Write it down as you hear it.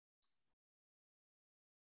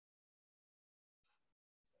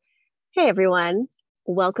Hey everyone,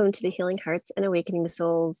 welcome to the Healing Hearts and Awakening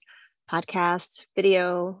Souls podcast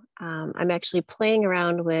video. I'm actually playing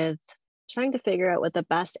around with trying to figure out what the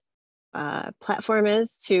best platform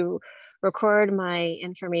is to record my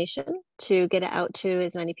information to get it out to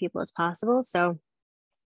as many people as possible. So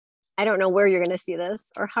I don't know where you're going to see this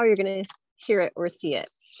or how you're going to hear it or see it.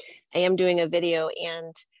 I am doing a video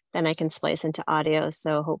and then I can splice into audio.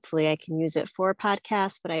 So hopefully I can use it for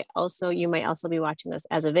podcasts, but you might also be watching this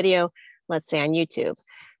as a video, let's say on YouTube.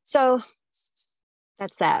 So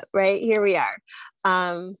that's that, right? Here we are.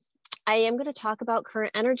 I am going to talk about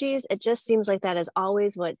current energies. It just seems like that is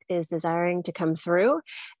always what is desiring to come through.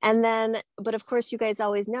 And then, but of course, you guys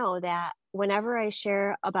always know that whenever I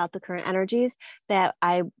share about the current energies, that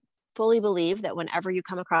I fully believe that whenever you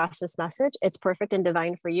come across this message, it's perfect and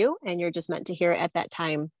divine for you, and you're just meant to hear it at that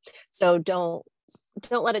time. So don't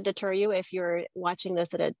let it deter you if you're watching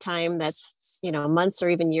this at a time that's, months or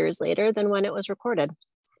even years later than when it was recorded.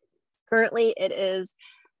 Currently, it is,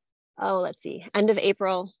 end of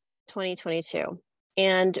April 2022.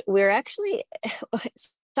 And we're actually,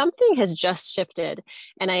 something has just shifted.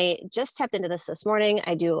 And I just tapped into this morning.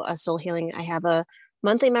 I do a soul healing. I have a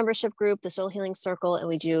monthly membership group, the Soul Healing Circle, and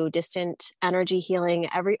we do distant energy healing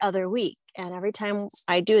every other week. And every time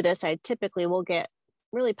I do this, I typically will get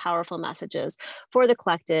really powerful messages for the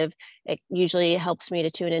collective. It usually helps me to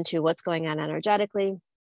tune into what's going on energetically. And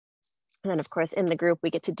then, of course, in the group, we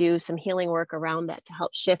get to do some healing work around that to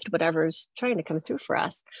help shift whatever's trying to come through for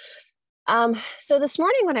us. So this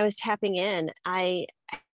morning when I was tapping in, I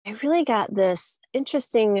really got this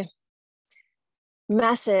interesting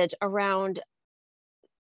message around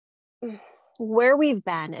where we've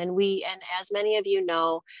been. And as many of you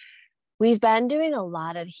know, we've been doing a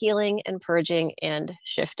lot of healing and purging and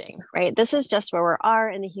shifting, right? This is just where we are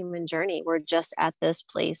in the human journey. We're just at this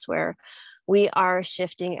place where we are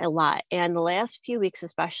shifting a lot. And the last few weeks,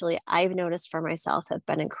 especially, I've noticed for myself have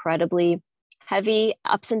been incredibly heavy,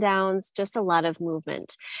 ups and downs, just a lot of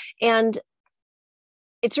movement. And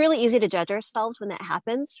it's really easy to judge ourselves when that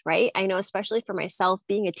happens, right? I know, especially for myself,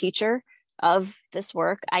 being a teacher of this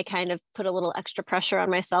work, I kind of put a little extra pressure on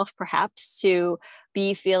myself, perhaps, to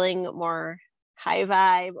be feeling more high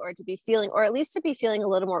vibe, or to be feeling, or at least to be feeling a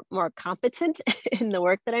little more competent in the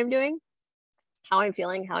work that I'm doing, how I'm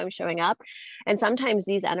feeling, how I'm showing up. And sometimes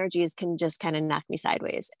these energies can just kind of knock me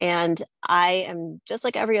sideways. And I am just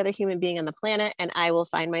like every other human being on the planet, and I will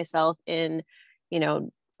find myself in,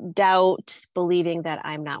 doubt, believing that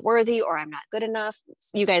I'm not worthy or I'm not good enough.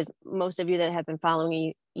 You guys, most of you that have been following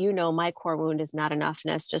me, my core wound is not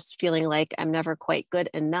enoughness, just feeling like I'm never quite good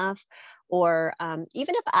enough. Or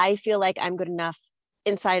even if I feel like I'm good enough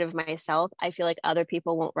inside of myself, I feel like other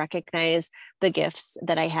people won't recognize the gifts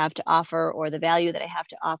that I have to offer or the value that I have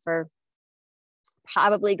to offer.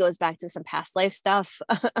 Probably goes back to some past life stuff,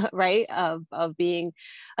 right? Of being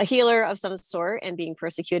a healer of some sort and being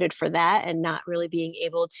persecuted for that, and not really being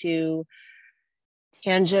able to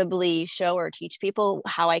tangibly show or teach people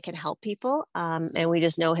how I can help people. And we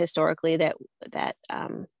just know historically that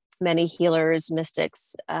many healers,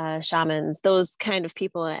 mystics, shamans, those kind of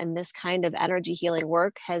people, and this kind of energy healing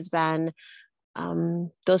work has been,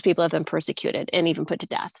 those people have been persecuted and even put to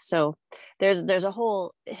death. So there's a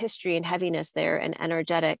whole history and heaviness there, and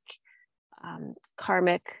energetic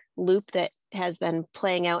karmic loop that has been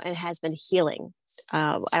playing out and has been healing.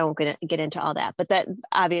 I won't get into all that, but that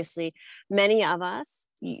obviously many of us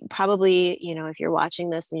probably, if you're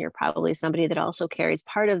watching this, then you're probably somebody that also carries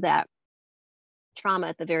part of that trauma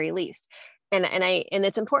at the very least. And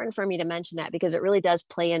it's important for me to mention that, because it really does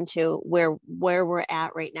play into where we're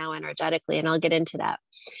at right now energetically. And I'll get into that.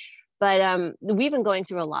 But we've been going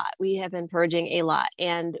through a lot. We have been purging a lot,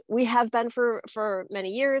 and we have been for many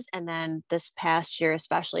years. And then this past year,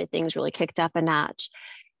 especially, things really kicked up a notch.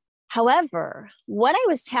 However, what I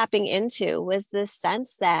was tapping into was this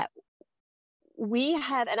sense that we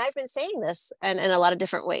have, and I've been saying this in a lot of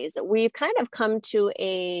different ways, that we've kind of come to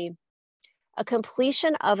a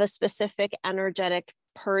completion of a specific energetic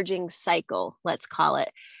purging cycle, let's call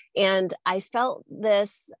it. And I felt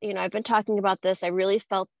this, I've been talking about this. I really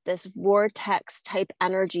felt this vortex type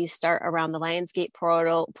energy start around the Lionsgate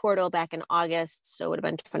portal back in August. So it would have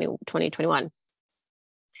been 2021.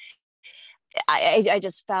 I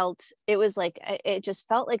just felt, it just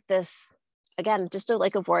felt like this, again, just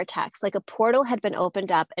like a vortex, like a portal had been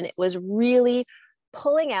opened up, and it was really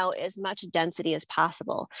pulling out as much density as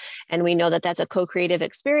possible. And we know that that's a co-creative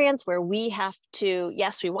experience where we have to,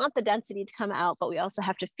 yes, we want the density to come out, but we also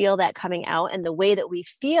have to feel that coming out. And the way that we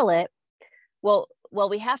feel it, well,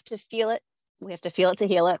 we have to feel it. We have to feel it to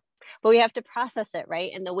heal it, but we have to process it,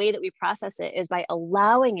 right? And the way that we process it is by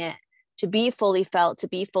allowing it to be fully felt, to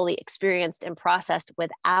be fully experienced and processed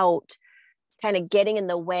without kind of getting in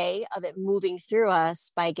the way of it moving through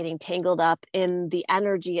us by getting tangled up in the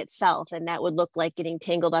energy itself. And that would look like getting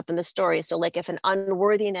tangled up in the story. So like if an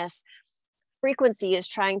unworthiness frequency is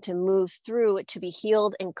trying to move through it to be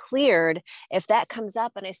healed and cleared, if that comes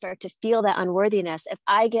up and I start to feel that unworthiness, if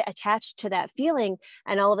I get attached to that feeling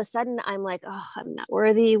and all of a sudden I'm like, oh, I'm not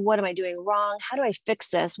worthy. What am I doing wrong? How do I fix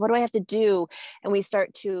this? What do I have to do? And we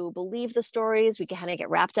start to believe the stories. We kind of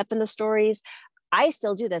get wrapped up in the stories. I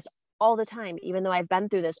still do this all the time, even though I've been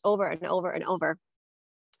through this over and over and over.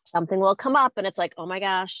 Something will come up and it's like, oh my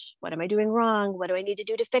gosh, what am I doing wrong? What do I need to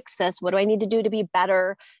do to fix this? What do I need to do to be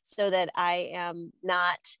better so that I am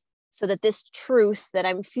not, so that this truth that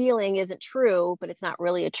I'm feeling isn't true, but it's not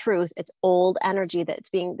really a truth. It's old energy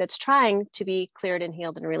that's trying to be cleared and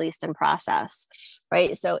healed and released and processed,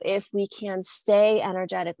 right? So if we can stay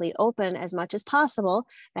energetically open as much as possible,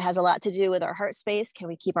 that has a lot to do with our heart space. Can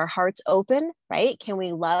we keep our hearts open, right? Can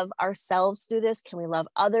we love ourselves through this? Can we love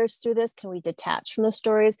others through this? Can we detach from the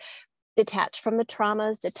stories, detach from the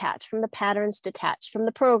traumas, detach from the patterns, detach from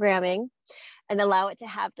the programming, and allow it to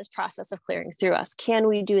have this process of clearing through us? Can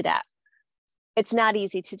we do that? It's not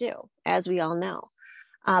easy to do, as we all know.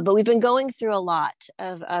 But we've been going through a lot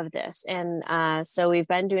of this. And so we've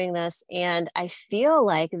been doing this. And I feel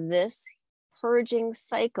like this purging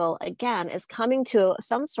cycle, again, is coming to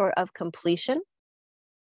some sort of completion.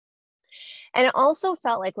 And it also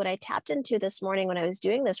felt like what I tapped into this morning when I was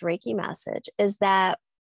doing this Reiki message is that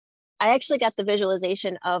I actually got the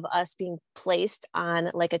visualization of us being placed on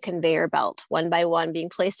like a conveyor belt, one by one, being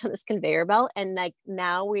placed on this conveyor belt. And like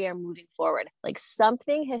now we are moving forward, like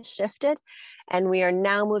something has shifted and we are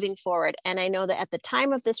now moving forward. And I know that at the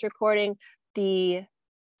time of this recording, the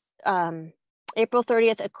April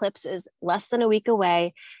 30th eclipse is less than a week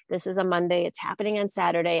away. This is a Monday. It's happening on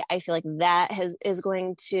Saturday. I feel like that is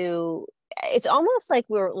going to, it's almost like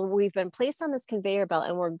we've been placed on this conveyor belt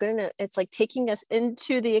and it's like taking us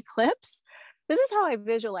into the eclipse. This is how I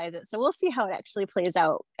visualize it. So we'll see how it actually plays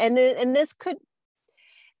out. And this could,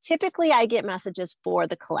 typically I get messages for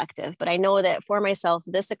the collective, but I know that for myself,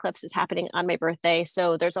 this eclipse is happening on my birthday.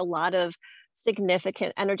 So there's a lot of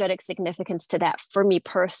significant energetic significance to that for me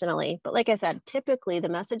personally. But like I said, typically the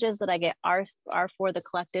messages that I get are for the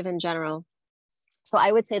collective in general. So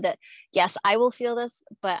I would say that, yes, I will feel this,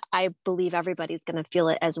 but I believe everybody's going to feel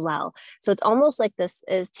it as well. So it's almost like this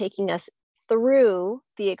is taking us through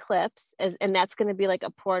the eclipse and that's going to be like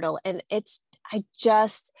a portal. And I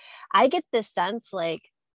get this sense like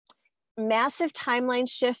massive timeline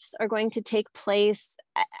shifts are going to take place.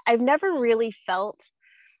 I've never really felt,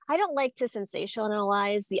 I don't like to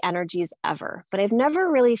sensationalize the energies ever, but I've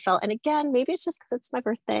never really felt, and again, maybe it's just because it's my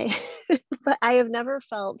birthday, but I have never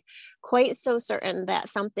felt quite so certain that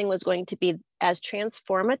something was going to be as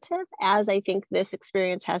transformative as I think this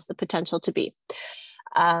experience has the potential to be.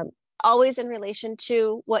 Always in relation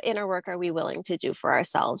to what inner work are we willing to do for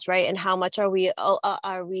ourselves, right? And how much are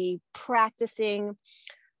we practicing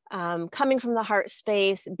coming from the heart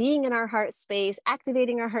space, being in our heart space,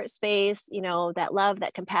 activating our heart space, that love,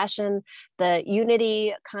 that compassion, the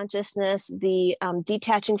unity consciousness, the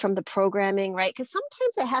detaching from the programming, right? Because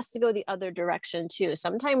sometimes it has to go the other direction too.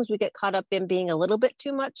 Sometimes we get caught up in being a little bit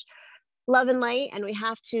too much love and light, and we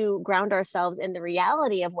have to ground ourselves in the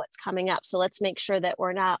reality of what's coming up. So let's make sure that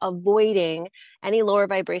we're not avoiding any lower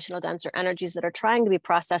vibrational, denser energies that are trying to be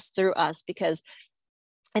processed through us, because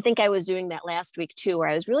I think I was doing that last week too, where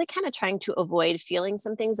I was really kind of trying to avoid feeling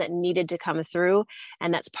some things that needed to come through.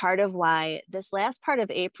 And that's part of why this last part of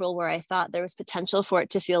April, where I thought there was potential for it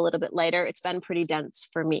to feel a little bit lighter, it's been pretty dense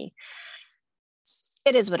for me.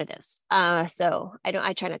 It is what it is. So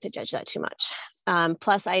I try not to judge that too much.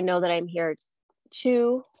 Plus I know that I'm here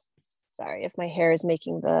to, sorry if my hair is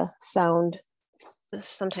making the sound.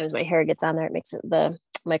 Sometimes my hair gets on there. It makes the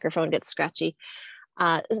microphone get scratchy.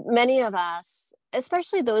 Many of us,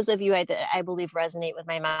 especially those of you I believe resonate with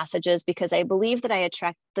my messages, because I believe that I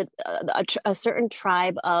attract a certain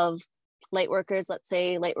tribe of light workers, let's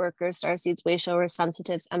say light workers, starseeds, way showers,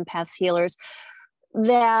 sensitives, empaths, healers,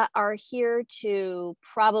 that are here to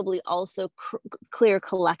probably also clear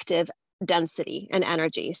collective density and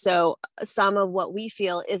energy. So some of what we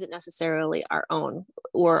feel isn't necessarily our own,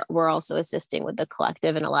 or we're also assisting with the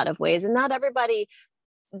collective in a lot of ways. And not everybody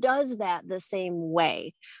does that the same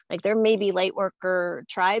way. Like there may be light worker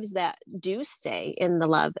tribes that do stay in the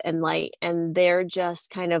love and light, and they're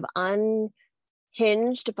just kind of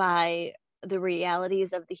unhinged by the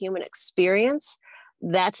realities of the human experience.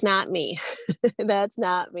 That's not me. That's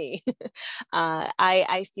not me.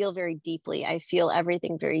 I feel very deeply. I feel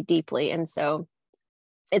everything very deeply. And so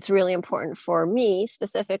it's really important for me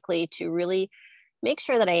specifically to really make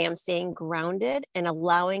sure that I am staying grounded and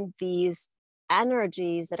allowing these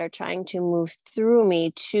energies that are trying to move through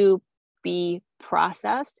me to be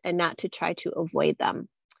processed and not to try to avoid them.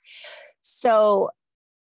 So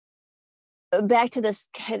back to this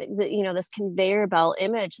kind of, this conveyor belt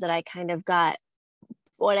image that I kind of got.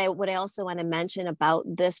 What I also want to mention about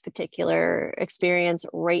this particular experience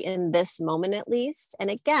right in this moment, at least.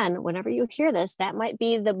 And again, whenever you hear this, that might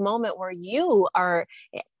be the moment where you are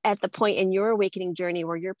at the point in your awakening journey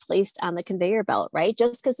where you're placed on the conveyor belt, right?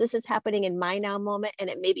 Just because this is happening in my now moment and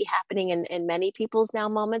it may be happening in many people's now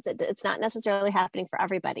moments, it's not necessarily happening for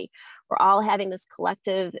everybody. We're all having this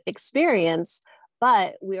collective experience,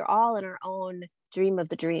 but we're all in our own dream of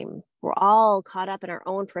the dream. We're all caught up in our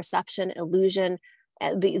own perception, illusion,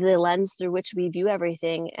 the lens through which we view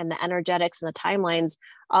everything, and the energetics and the timelines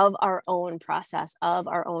of our own process, of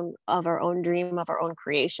our own dream, of our own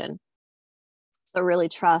creation. So really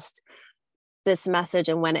trust this message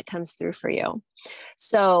and when it comes through for you.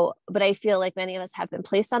 So, but I feel like many of us have been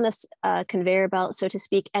placed on this conveyor belt, so to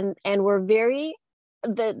speak, and we're very,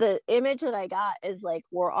 the image that I got is like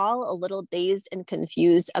we're all a little dazed and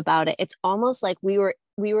confused about it. It's almost like we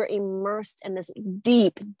were immersed in this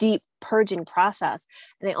deep purging process,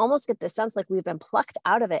 and I almost get the sense like we've been plucked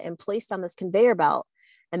out of it and placed on this conveyor belt.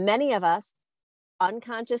 And many of us,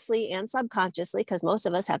 unconsciously and subconsciously, because most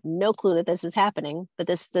of us have no clue that this is happening, but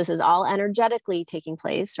this is all energetically taking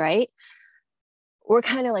place, right? We're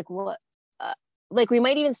kind of like, what? Like we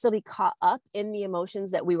might even still be caught up in the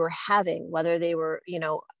emotions that we were having, whether they were,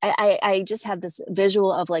 I just have this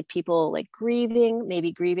visual of like people like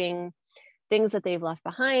maybe grieving things that they've left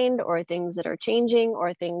behind, or things that are changing,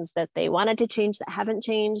 or things that they wanted to change that haven't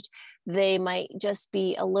changed. They might just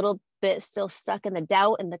be a little bit still stuck in the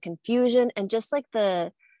doubt and the confusion, and just like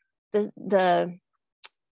the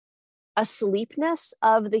asleepness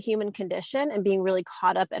of the human condition, and being really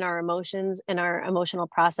caught up in our emotions and our emotional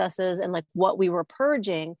processes and like what we were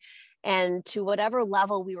purging. And to whatever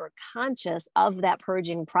level we were conscious of that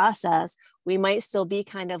purging process, we might still be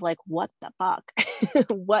kind of like, what the fuck?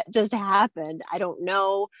 What just happened? I don't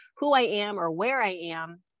know who I am or where I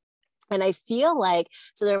am. And I feel like,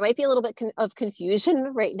 so there might be a little bit of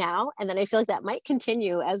confusion right now. And then I feel like that might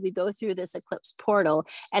continue as we go through this eclipse portal,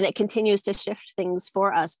 and it continues to shift things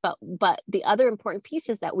for us. But the other important piece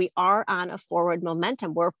is that we are on a forward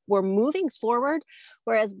momentum. We're moving forward.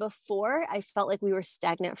 Whereas before I felt like we were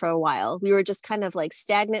stagnant for a while. We were just kind of like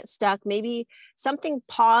stagnant, stuck, maybe something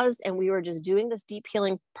paused, and we were just doing this deep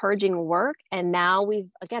healing, purging work. And now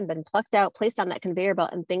we've again been plucked out, placed on that conveyor belt,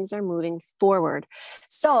 and things are moving forward.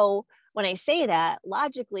 So when I say that,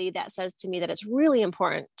 logically, that says to me that it's really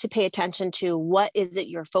important to pay attention to what is it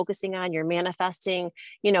you're focusing on, you're manifesting,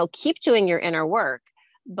 keep doing your inner work.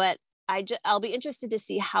 But I'll be interested to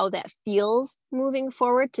see how that feels moving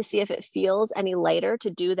forward, to see if it feels any lighter to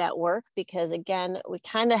do that work, because again, we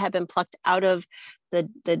kind of have been plucked out of that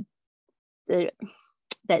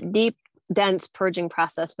deep, dense purging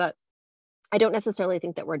process, but I don't necessarily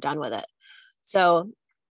think that we're done with it. So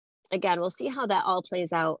again, we'll see how that all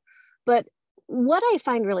plays out. But what I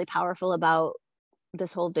find really powerful about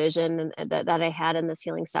this whole vision that I had in this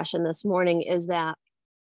healing session this morning is that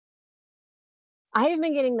I have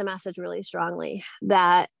been getting the message really strongly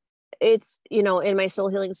that it's, in my soul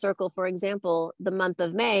healing circle, for example, the month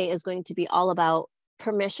of May is going to be all about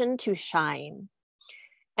permission to shine.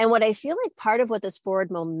 And what I feel like part of what this forward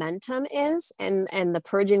momentum is, and the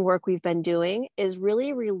purging work we've been doing, is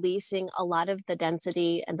really releasing a lot of the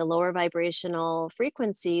density and the lower vibrational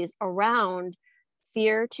frequencies around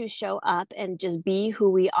fear to show up and just be who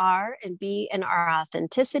we are and be in our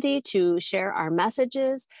authenticity, to share our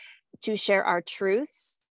messages, to share our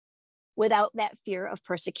truths without that fear of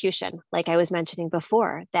persecution. Like I was mentioning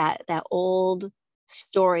before, that old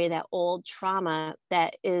story, that old trauma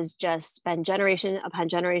that is just been generation upon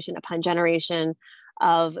generation upon generation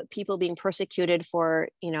of people being persecuted for,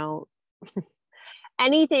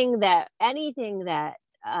 anything that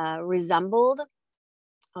resembled,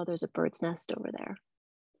 oh, there's a bird's nest over there.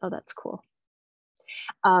 Oh, that's cool.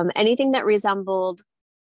 Anything that resembled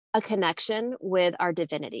a connection with our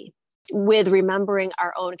divinity, with remembering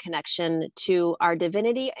our own connection to our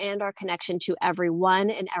divinity and our connection to everyone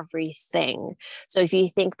and everything. So if you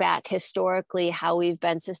think back historically, how we've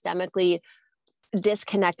been systemically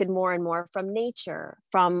disconnected more and more from nature,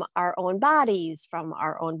 from our own bodies,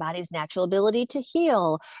 natural ability to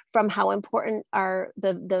heal, from how important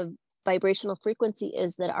the vibrational frequency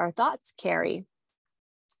is that our thoughts carry,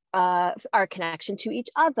 our connection to each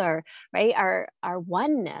other, right? Our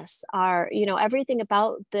oneness, everything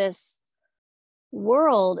about this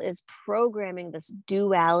world is programming this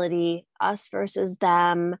duality, us versus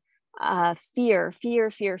them, fear,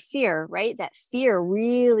 right? That fear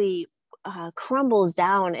really crumbles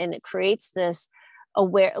down, and it creates this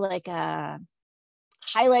like a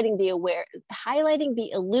highlighting the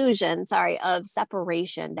illusion, of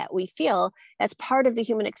separation that we feel. That's part of the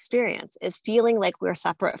human experience, is feeling like we're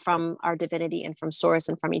separate from our divinity and from source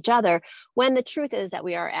and from each other, when the truth is that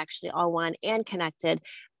we are actually all one and connected,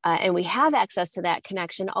 and we have access to that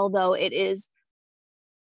connection, although it is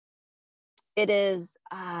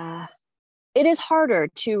harder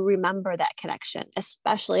to remember that connection,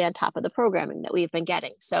 especially on top of the programming that we've been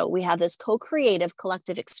getting. So we have this co-creative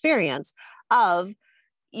collective experience of,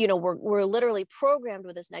 we're literally programmed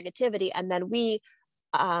with this negativity, and then we,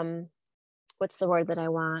 what's the word that I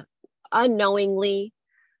want? Unknowingly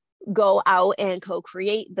go out and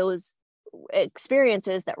co-create those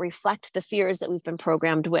experiences that reflect the fears that we've been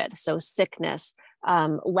programmed with. So sickness,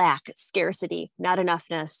 lack, scarcity, not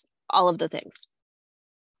enoughness, all of the things.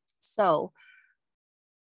 So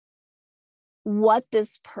what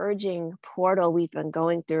this purging portal we've been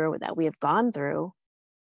going through, that we have gone through,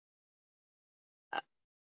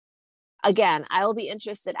 again, I will be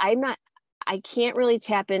interested. I can't really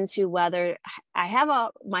tap into whether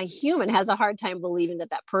my human has a hard time believing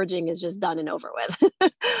that purging is just done and over with.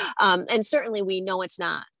 And certainly we know it's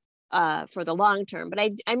not for the long term, but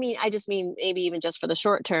I just mean maybe even just for the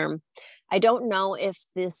short term. I don't know if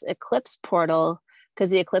this eclipse portal,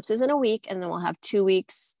 because the eclipse is in a week, and then we'll have 2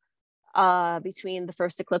 weeks between the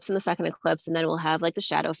first eclipse and the second eclipse, and then we'll have like the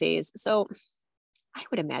shadow phase. So I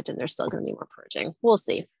would imagine there's still going to be more purging. We'll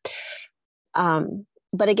see.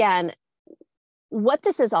 But again, what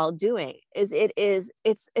this is all doing is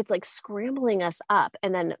it's like scrambling us up,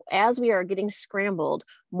 and then as we are getting scrambled,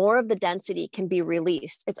 more of the density can be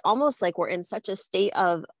released. It's almost like we're in such a state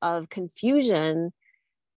of confusion.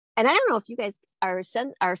 And I don't know if you guys are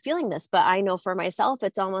feeling this, but I know for myself,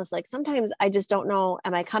 it's almost like sometimes I just don't know,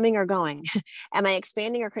 am I coming or going? Am I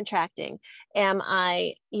expanding or contracting? Am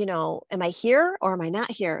I here or am I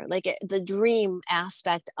not here? Like the dream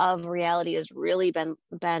aspect of reality has really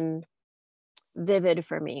been vivid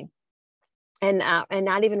for me, and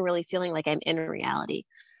not even really feeling like I'm in reality.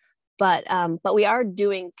 But we are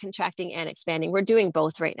doing contracting and expanding. We're doing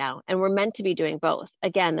both right now, and we're meant to be doing both.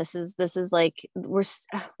 Again, this is like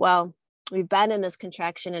we've been in this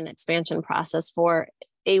contraction and expansion process for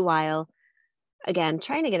a while. Again,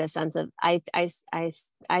 trying to get a sense of, I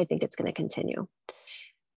think it's going to continue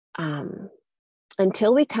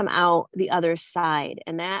until we come out the other side.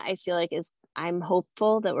 And that, I feel like, I'm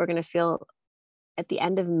hopeful that we're going to feel at the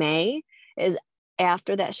end of May, is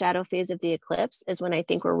after that shadow phase of the eclipse, is when I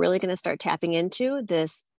think we're really going to start tapping into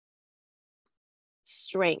this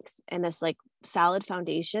strength and this like solid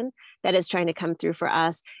foundation that is trying to come through for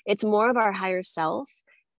us. It's more of our higher self.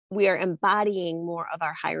 We are embodying more of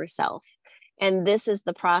our higher self. And this is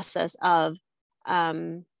the process of,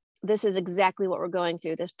 this is exactly what we're going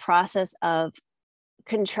through, this process of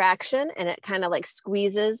contraction, and it kind of like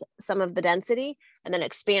squeezes some of the density, and then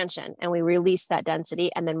expansion, and we release that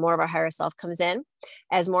density, and then more of our higher self comes in.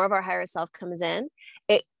 As more of our higher self comes in,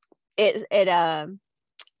 it's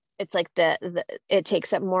like it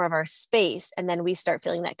takes up more of our space, and then we start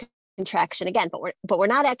feeling that contraction again, but we're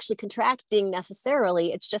not actually contracting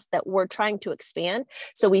necessarily. It's just that we're trying to expand.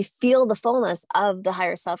 So we feel the fullness of the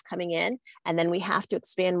higher self coming in, and then we have to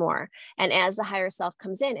expand more. And as the higher self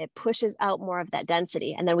comes in, it pushes out more of that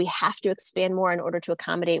density, and then we have to expand more in order to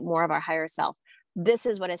accommodate more of our higher self. This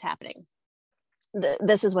is what is happening.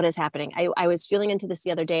 This is what is happening. I was feeling into this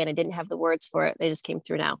the other day, and I didn't have the words for it. They just came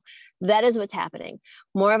through now. That is what's happening.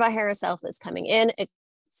 More of our higher self is coming in.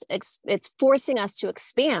 It's forcing us to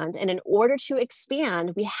expand. And in order to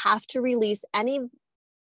expand, we have to release any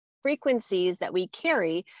frequencies that we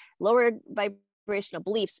carry, lower vibrational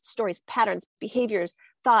beliefs, stories, patterns, behaviors,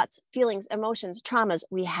 thoughts, feelings, emotions, traumas.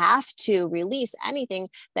 We have to release anything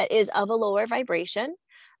that is of a lower vibration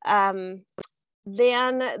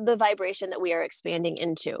than the vibration that we are expanding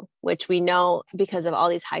into, which we know, because of all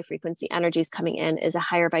these high frequency energies coming in, is a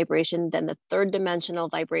higher vibration than the third dimensional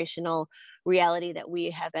vibrational reality that we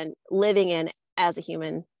have been living in as a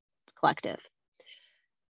human collective.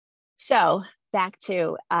 So back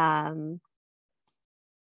to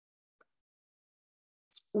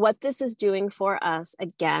what this is doing for us,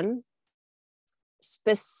 again,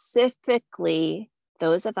 specifically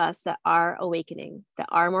those of us that are awakening, that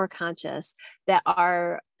are more conscious, that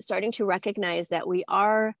are starting to recognize that we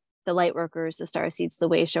are the light workers, the star seeds, the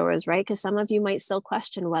way showers, right? Because some of you might still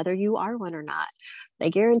question whether you are one or not. I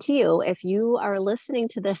guarantee you, if you are listening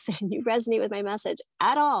to this and you resonate with my message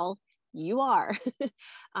at all, you are.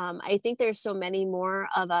 I think there's so many more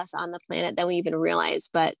of us on the planet than we even realize,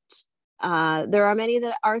 but there are many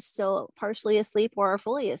that are still partially asleep or are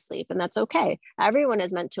fully asleep, and that's okay. Everyone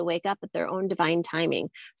is meant to wake up at their own divine timing.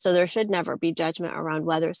 So there should never be judgment around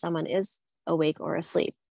whether someone is awake or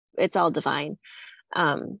asleep. It's all divine.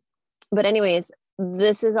 But anyways,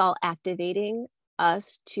 this is all activating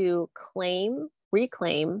us to claim,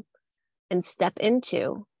 reclaim, and step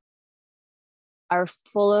into our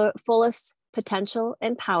fullest potential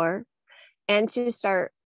and power, and to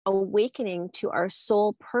start awakening to our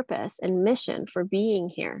soul purpose and mission for being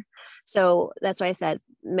here. So that's why I said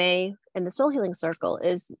May in the Soul Healing Circle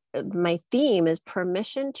is my theme is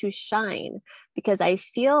permission to shine, because I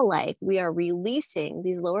feel like we are releasing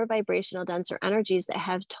these lower vibrational, denser energies that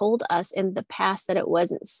have told us in the past that it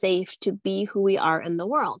wasn't safe to be who we are in the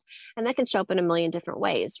world. And that can show up in a million different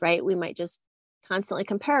ways, right? We might just constantly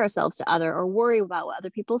compare ourselves to other, or worry about what other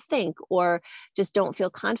people think, or just don't feel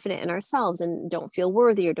confident in ourselves and don't feel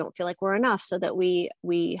worthy, or don't feel like we're enough, so that we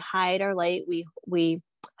hide our light, we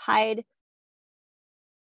hide,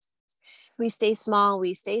 we stay small,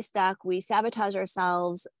 we stay stuck, we sabotage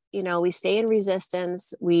ourselves, we stay in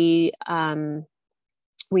resistance, we numb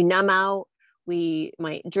out, we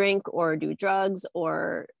might drink or do drugs,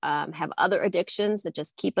 or have other addictions that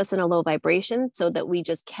just keep us in a low vibration, so that we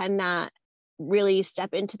just cannot really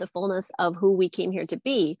step into the fullness of who we came here to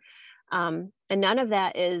be. And none of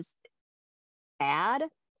that is bad.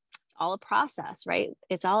 It's all a process, right?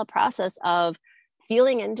 It's all a process of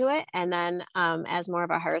feeling into it. And then as more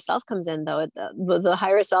of our higher self comes in, though, the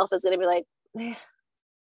higher self is going to be like,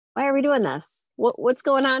 why are we doing this? What's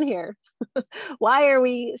going on here? Why are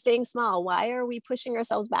we staying small? Why are we pushing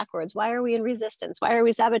ourselves backwards? Why are we in resistance? Why are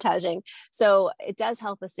we sabotaging? So it does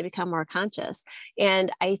help us to become more conscious.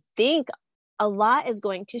 And I think a lot is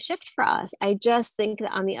going to shift for us. I just think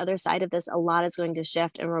that on the other side of this, a lot is going to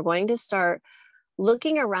shift, and we're going to start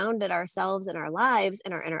looking around at ourselves and our lives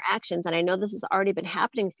and our interactions. And I know this has already been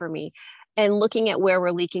happening for me, and looking at where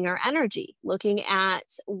we're leaking our energy, looking at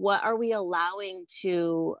what are we allowing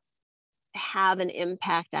to have an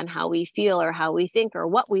impact on how we feel or how we think, or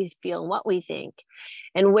what we feel and what we think,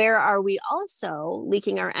 and where are we also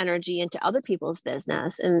leaking our energy into other people's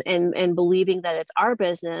business, and believing that it's our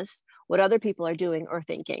business what other people are doing or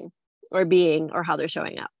thinking or being or how they're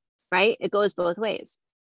showing up, right? It goes both ways.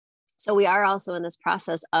 So we are also in this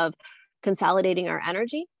process of consolidating our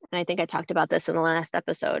energy. And I think I talked about this in the last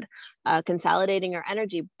episode, consolidating our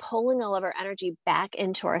energy, pulling all of our energy back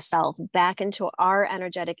into ourselves, back into our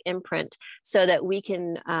energetic imprint, so that we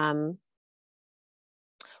can,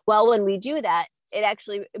 when we do that, it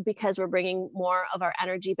actually, because we're bringing more of our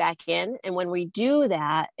energy back in. And when we do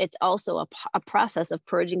that, it's also a process of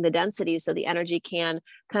purging the density, so the energy can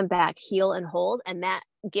come back, heal, and hold. And that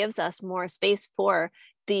gives us more space for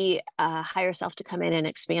the higher self to come in and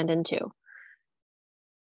expand into.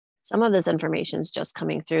 Some of this information is just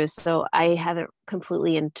coming through, so I haven't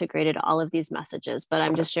completely integrated all of these messages, but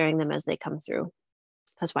I'm just sharing them as they come through,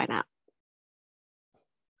 because why not?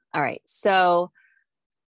 All right, so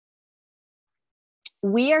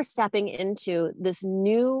we are stepping into this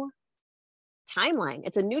new timeline.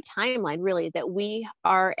 It's a new timeline, really, that we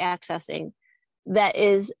are accessing, that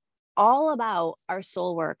is all about our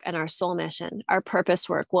soul work and our soul mission, our purpose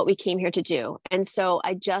work, what we came here to do. And so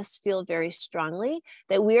I just feel very strongly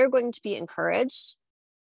that we are going to be encouraged,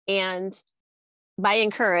 and by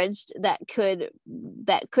encouraged, that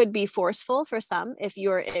could be forceful for some. If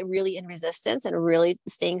you're really in resistance and really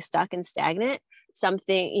staying stuck and stagnant,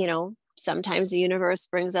 something, sometimes the universe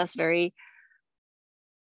brings us very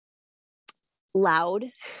loud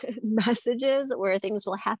messages where things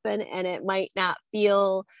will happen, and it might not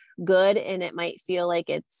feel good, and it might feel like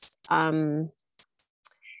it's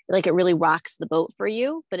like it really rocks the boat for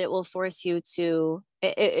you, but it will force you to,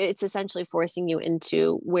 it's essentially forcing you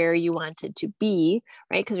into where you wanted to be,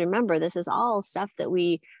 right? Because remember, this is all stuff that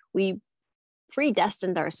we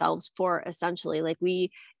predestined ourselves for, essentially. Like,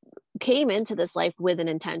 we came into this life with an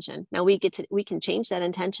intention. Now we can change that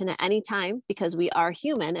intention at any time, because we are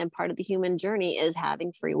human, and part of the human journey is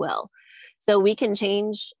having free will. So we can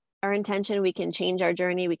change our intention, we can change our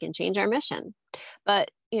journey, we can change our mission.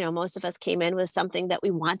 But most of us came in with something that we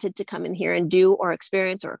wanted to come in here and do or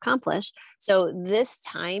experience or accomplish. So this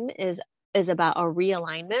time is about a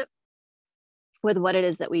realignment with what it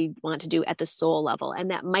is that we want to do at the soul level.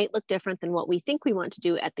 And that might look different than what we think we want to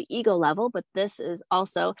do at the ego level, but this is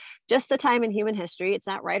also just the time in human history. It's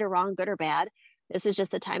not right or wrong, good or bad. This is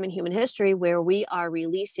just the time in human history where we are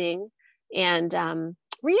releasing and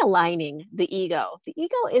realigning the ego. The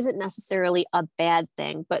ego isn't necessarily a bad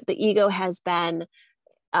thing, but the ego has been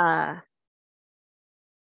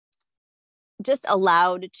just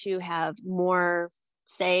allowed to have more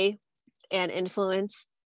say and influence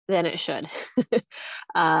than it should.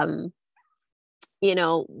 um,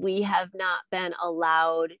 we have not been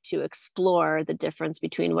allowed to explore the difference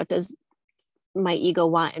between what does my ego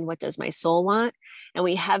want and what does my soul want. And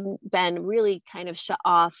we have been really kind of shut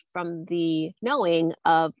off from the knowing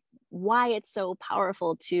of why it's so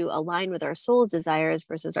powerful to align with our soul's desires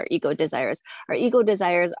versus our ego desires. Our ego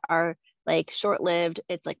desires are like short-lived.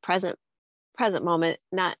 It's like present moment,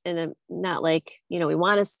 not like, we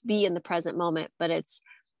want to be in the present moment, but it's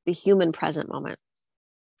the human present moment.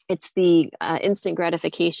 It's the instant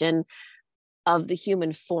gratification of the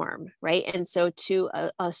human form, right? And so to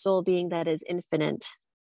a soul being that is infinite,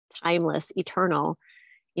 timeless, eternal,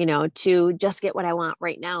 to just get what I want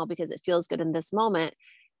right now because it feels good in this moment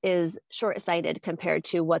is short-sighted compared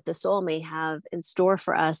to what the soul may have in store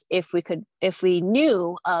for us if we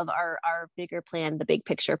knew of our bigger plan, the big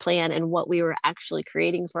picture plan, and what we were actually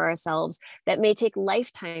creating for ourselves that may take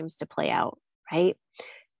lifetimes to play out, right?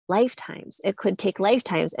 Lifetimes. It could take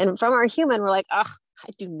lifetimes. And from our human, we're like, oh, I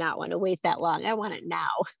do not want to wait that long. I want it now,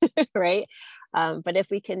 right? But if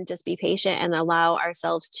we can just be patient and allow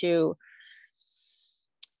ourselves to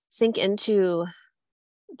sink into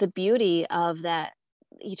the beauty of that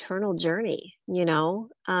eternal journey, and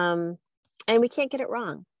we can't get it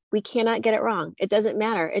wrong. We cannot get it wrong. It doesn't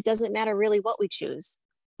matter. It doesn't matter really what we choose.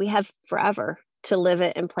 We have forever to live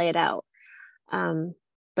it and play it out.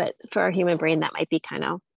 But for our human brain, that might be kind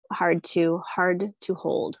of hard to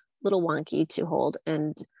hold, little wonky to hold.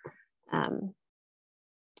 And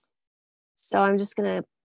so I'm just going to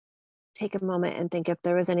take a moment and think if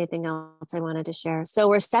there was anything else I wanted to share. So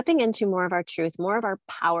we're stepping into more of our truth, more of our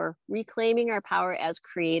power, reclaiming our power as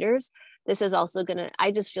creators. This is also going to,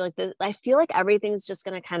 I feel like everything's just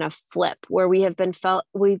going to kind of flip where we've been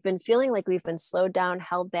feeling like we've been slowed down,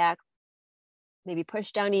 held back, maybe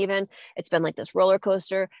pushed down even. It's been like this roller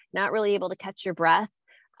coaster, not really able to catch your breath.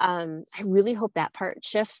 I really hope that part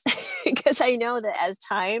shifts because I know that as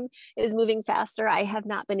time is moving faster, I have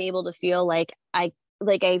not been able to feel like I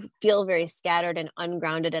feel very scattered and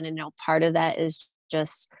ungrounded. And I know part of that is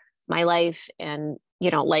just my life. And,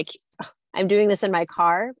 like I'm doing this in my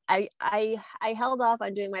car. I held off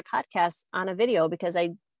on doing my podcast on a video because I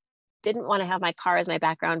didn't want to have my car as my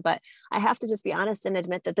background, but I have to just be honest and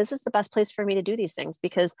admit that this is the best place for me to do these things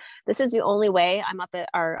because this is the only way. I'm up at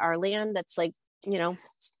our land that's like,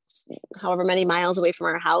 however many miles away from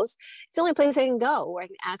our house. It's the only place I can go where I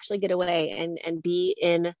can actually get away and be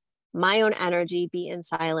in my own energy, be in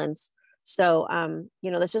silence. So,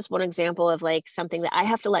 that's just one example of like something that I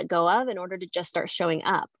have to let go of in order to just start showing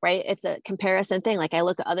up, right? It's a comparison thing. Like I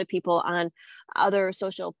look at other people on other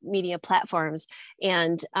social media platforms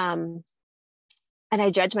and I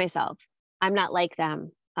judge myself. I'm not like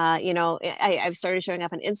them. I've started showing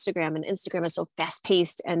up on Instagram and Instagram is so fast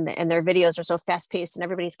paced and their videos are so fast paced and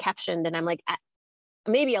everybody's captioned. And I'm like,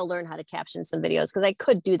 maybe I'll learn how to caption some videos because I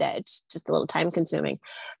could do that. It's just a little time consuming,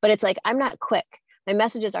 but it's like, I'm not quick. My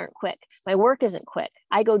messages aren't quick. My work isn't quick.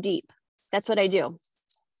 I go deep. That's what I do.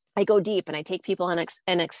 I go deep and I take people on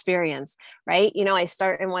an experience, right? I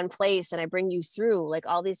start in one place and I bring you through like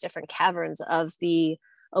all these different caverns of the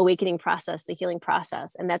awakening process, the healing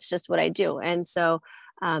process. And that's just what I do. And so,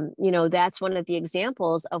 that's one of the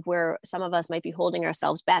examples of where some of us might be holding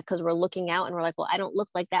ourselves back because we're looking out and we're like, well, I don't look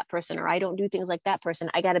like that person, or I don't do things like that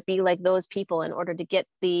person. I got to be like those people in order to get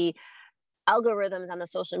the algorithms on the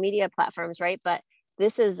social media platforms, right? But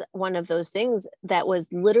this is one of those things that was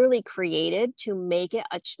literally created to make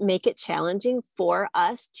it challenging for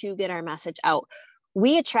us to get our message out.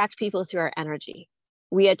 We attract people through our energy.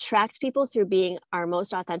 We attract people through being our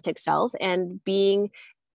most authentic self and being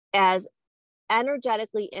as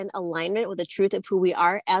energetically in alignment with the truth of who we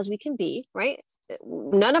are as we can be, right?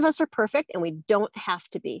 None of us are perfect and we don't have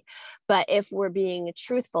to be. But if we're being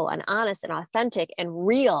truthful and honest and authentic and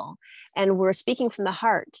real, and we're speaking from the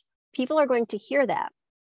heart, people are going to hear that.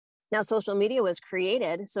 Now, social media was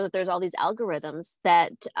created so that there's all these algorithms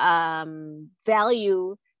that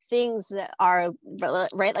value things that are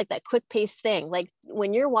right, like that quick pace thing. Like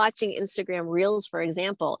when you're watching Instagram Reels, for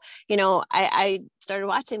example, I started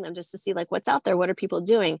watching them just to see like what's out there, what are people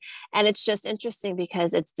doing, and it's just interesting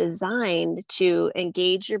because it's designed to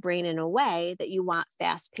engage your brain in a way that you want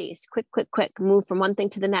fast paced, quick, move from one thing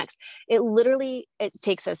to the next. It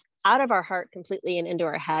takes us out of our heart completely and into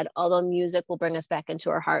our head. Although music will bring us back into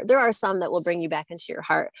our heart, there are some that will bring you back into your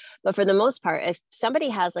heart, but for the most part, if somebody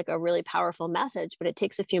has like a really powerful message, but it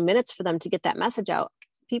takes a few minutes for them to get that message out,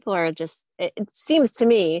 people are just, it seems to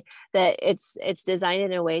me that it's designed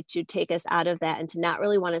in a way to take us out of that and to not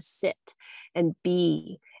really want to sit and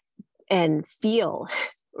be and feel,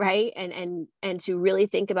 right? And to really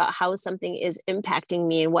think about how something is impacting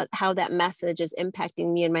me and how that message is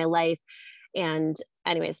impacting me in my life. And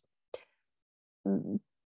anyways,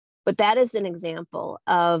 but that is an example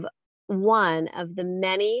of one of the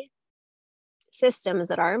many systems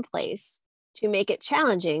that are in place to make it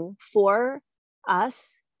challenging for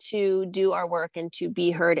us to do our work and to be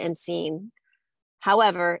heard and seen.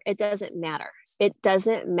 However, it doesn't matter. It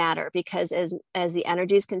doesn't matter, because as the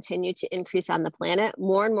energies continue to increase on the planet,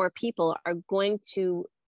 more and more people are going to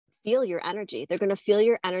feel your energy. They're going to feel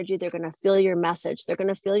your energy. They're going to feel your message. They're going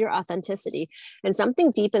to feel your authenticity, and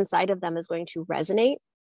something deep inside of them is going to resonate.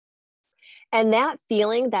 And that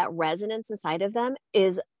feeling, that resonance inside of them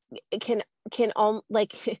can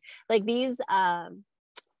like these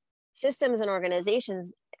systems and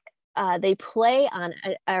organizations, they play on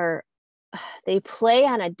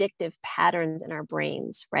addictive patterns in our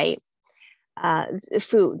brains, right? The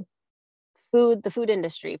food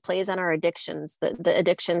industry plays on our addictions, the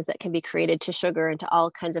addictions that can be created to sugar and to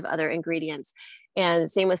all kinds of other ingredients.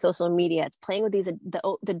 And same with social media. It's playing with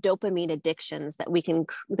the dopamine addictions that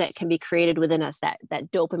can be created within us, that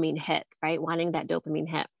dopamine hit, right? Wanting that dopamine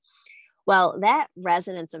hit. Well, that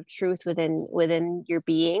resonance of truth within your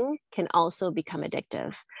being can also become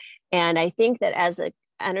addictive. And I think that as the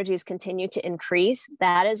energies continue to increase,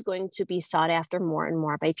 that is going to be sought after more and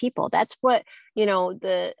more by people. That's what,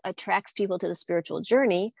 attracts people to the spiritual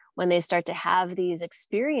journey, when they start to have these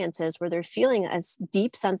experiences where they're feeling a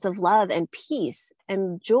deep sense of love and peace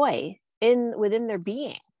and joy within their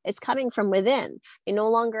being. It's coming from within. They no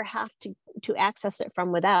longer have to access it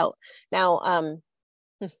from without. Now,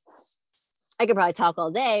 I could probably talk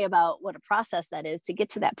all day about what a process that is to get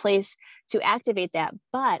to that place to activate that.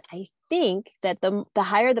 But I think that the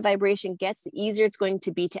higher the vibration gets, the easier it's going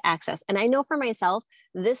to be to access. And I know for myself,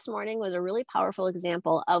 this morning was a really powerful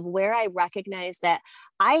example of where I recognize that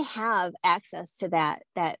I have access to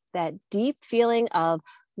that deep feeling of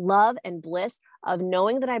love and bliss, of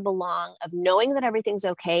knowing that I belong, of knowing that everything's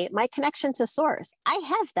okay. My connection to source, I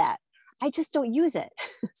have that. I just don't use it.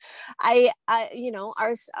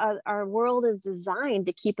 Our world is designed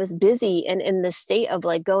to keep us busy and in the state of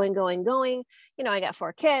like going. I got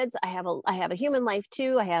 4 kids. I have a human life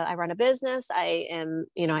too. I run a business. I'm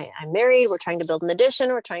married. We're trying to build an addition.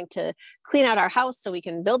 We're trying to clean out our house so we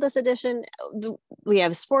can build this addition. We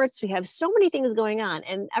have sports. We have so many things going on,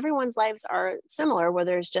 and everyone's lives are similar, where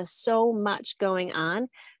there's just so much going on.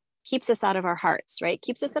 Keeps us out of our hearts, right?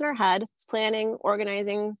 Keeps us in our head, planning,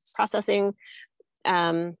 organizing, processing,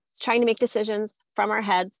 trying to make decisions from our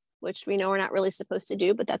heads, which we know we're not really supposed to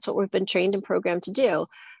do, but that's what we've been trained and programmed to do,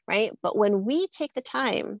 right? But when we take the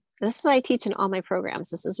time, this is what I teach in all my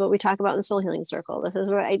programs. This is what we talk about in Soul Healing Circle. This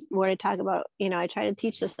is what I talk about. I try to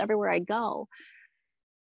teach this everywhere I go.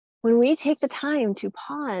 When we take the time to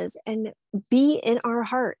pause and be in our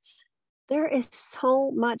hearts, there is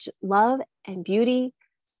so much love and beauty,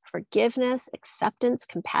 forgiveness, acceptance,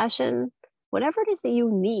 compassion, whatever it is that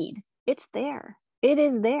you need, it's there. It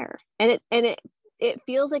is there. And it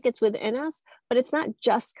feels like it's within us, but it's not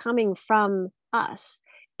just coming from us.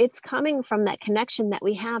 It's coming from that connection that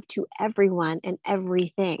we have to everyone and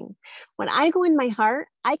everything. When I go in my heart,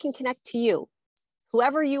 I can connect to you,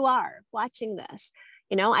 whoever you are watching this.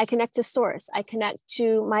 I connect to source. I connect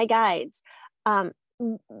to my guides.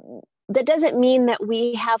 That doesn't mean that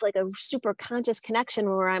we have like a super conscious connection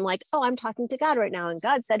where I'm like, oh, I'm talking to God right now. And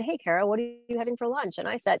God said, hey, Kara, what are you having for lunch? And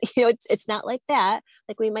I said, it's not like that.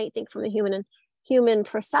 Like we might think from the human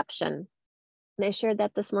perception. And I shared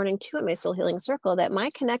that this morning too in my Soul Healing Circle, that my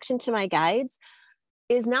connection to my guides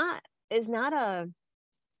is not a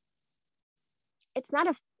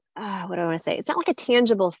what do I want to say? It's not like a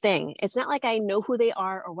tangible thing. It's not like I know who they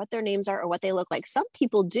are or what their names are or what they look like. Some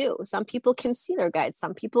people do. Some people can see their guides.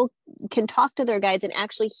 Some people can talk to their guides and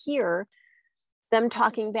actually hear them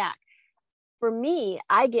talking back. For me,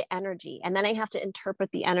 I get energy and then I have to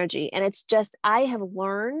interpret the energy. And it's just, I have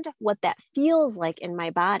learned what that feels like in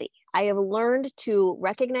my body. I have learned to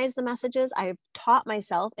recognize the messages. I've taught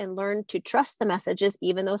myself and learned to trust the messages,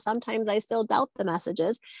 even though sometimes I still doubt the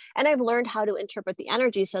messages. And I've learned how to interpret the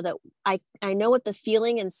energy so that I know what the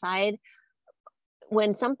feeling inside,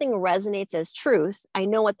 when something resonates as truth, I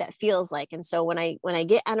know what that feels like. And so when I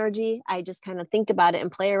get energy, I just kind of think about it and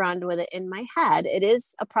play around with it in my head. It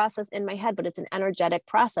is a process in my head, but it's an energetic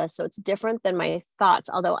process. So it's different than my thoughts,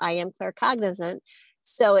 although I am claircognizant.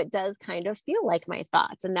 So it does kind of feel like my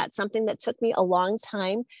thoughts. And that's something that took me a long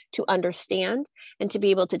time to understand and to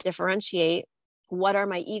be able to differentiate what are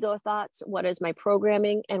my ego thoughts, what is my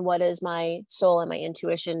programming, and what is my soul and my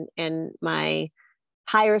intuition and my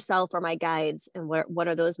higher self or my guides, and what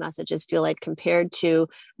are those messages feel like compared to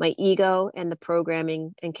my ego and the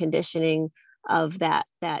programming and conditioning of that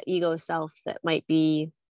ego self that might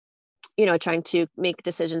be, trying to make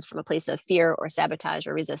decisions from a place of fear or sabotage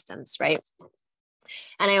or resistance, right?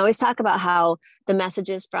 And I always talk about how the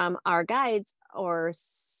messages from our guides or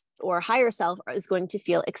higher self is going to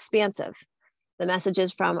feel expansive. The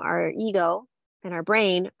messages from our ego and our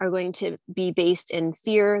brain are going to be based in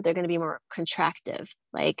fear. They're going to be more contractive,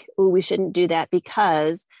 like, oh, we shouldn't do that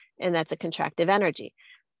because, and that's a contractive energy.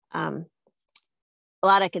 A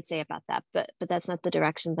lot I could say about that, but that's not the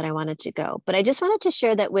direction that I wanted to go. But I just wanted to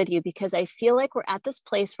share that with you because I feel like we're at this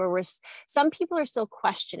place where some people are still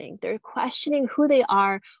questioning. They're questioning who they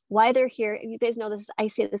are, why they're here. And you guys know this, I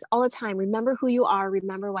say this all the time. Remember who you are,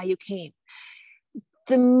 remember why you came.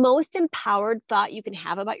 The most empowered thought you can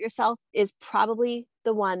have about yourself is probably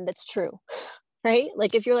the one that's true, right?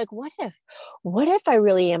 Like if you're like, what if I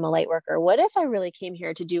really am a light worker? What if I really came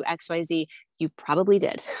here to do XYZ? You probably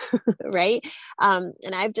did, right? And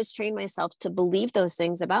I've just trained myself to believe those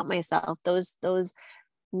things about myself, those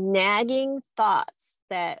nagging thoughts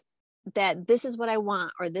that this is what I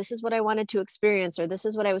want, or this is what I wanted to experience, or this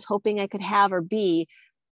is what I was hoping I could have or be.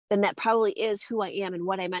 Then that probably is who I am and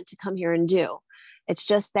what I meant to come here and do. It's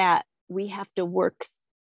just that we have to work.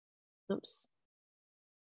 Oops.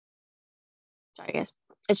 Sorry, guys.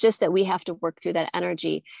 It's just that we have to work through that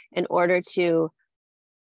energy in order to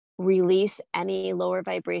release any lower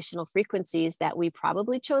vibrational frequencies that we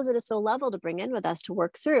probably chose at a soul level to bring in with us to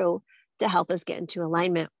work through to help us get into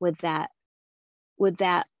alignment with that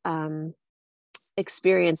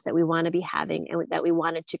experience that we want to be having and that we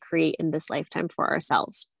wanted to create in this lifetime for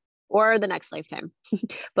ourselves or the next lifetime.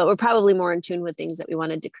 But we're probably more in tune with things that we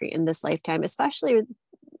wanted to create in this lifetime, especially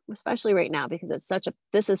right now, because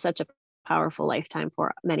this is such a powerful lifetime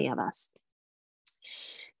for many of us.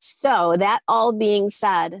 So that all being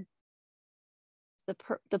said,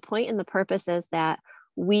 the point and the purpose is that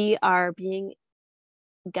we are being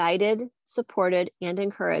guided, supported, and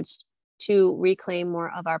encouraged to reclaim more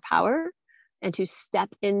of our power and to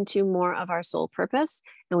step into more of our soul purpose.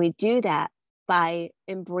 And we do that by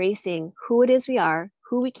embracing who it is we are,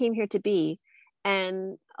 who we came here to be,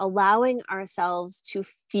 and allowing ourselves to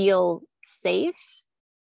feel safe,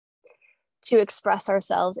 to express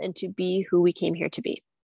ourselves, and to be who we came here to be.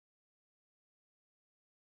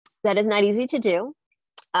 That is not easy to do.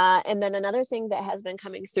 And then another thing that has been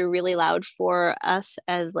coming through really loud for us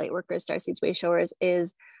as light workers, starseeds, way showers,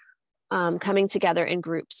 is coming together in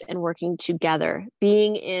groups and working together,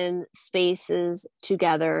 being in spaces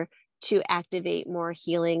together to activate more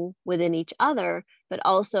healing within each other. But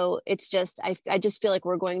also it's just, I just feel like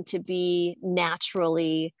we're going to be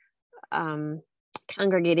naturally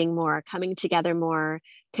congregating more, coming together more,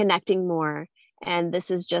 connecting more. And this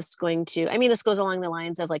is just going to, this goes along the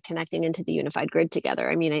lines of like connecting into the unified grid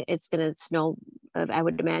together. It's going to I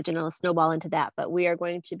would imagine it'll snowball into that, but we are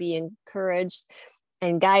going to be encouraged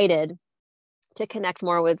and guided to connect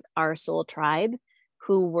more with our soul tribe,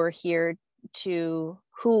 who we're here to,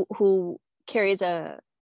 who carries a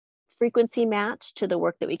frequency match to the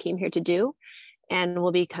work that we came here to do. And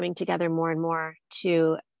we'll be coming together more and more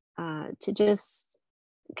to just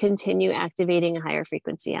continue activating a higher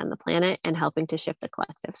frequency on the planet and helping to shift the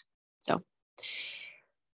collective. So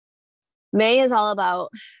May is all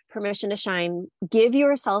about permission to shine. Give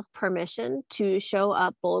yourself permission to show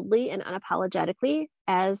up boldly and unapologetically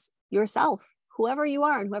as yourself, whoever you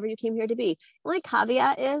are and whoever you came here to be. The only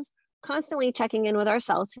caveat is constantly checking in with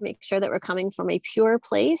ourselves to make sure that we're coming from a pure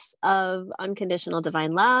place of unconditional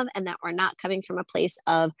divine love, and that we're not coming from a place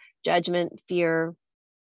of judgment, fear,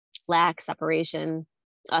 lack, separation,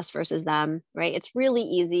 us versus them, right? It's really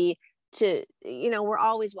easy to, we're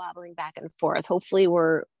always wobbling back and forth. Hopefully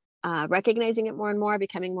we're recognizing it more and more,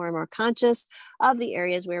 becoming more and more conscious of the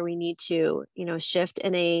areas where we need to, shift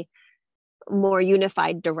in a more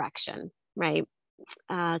unified direction, right?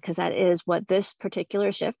 Because that is what this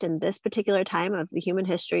particular shift in this particular time of the human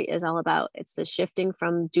history is all about. It's the shifting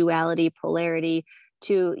from duality, polarity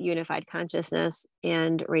to unified consciousness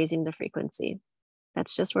and raising the frequency.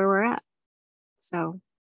 That's just where we're at. So,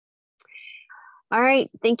 all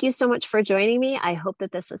right. Thank you so much for joining me. I hope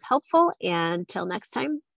that this was helpful. And till next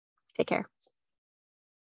time, take care.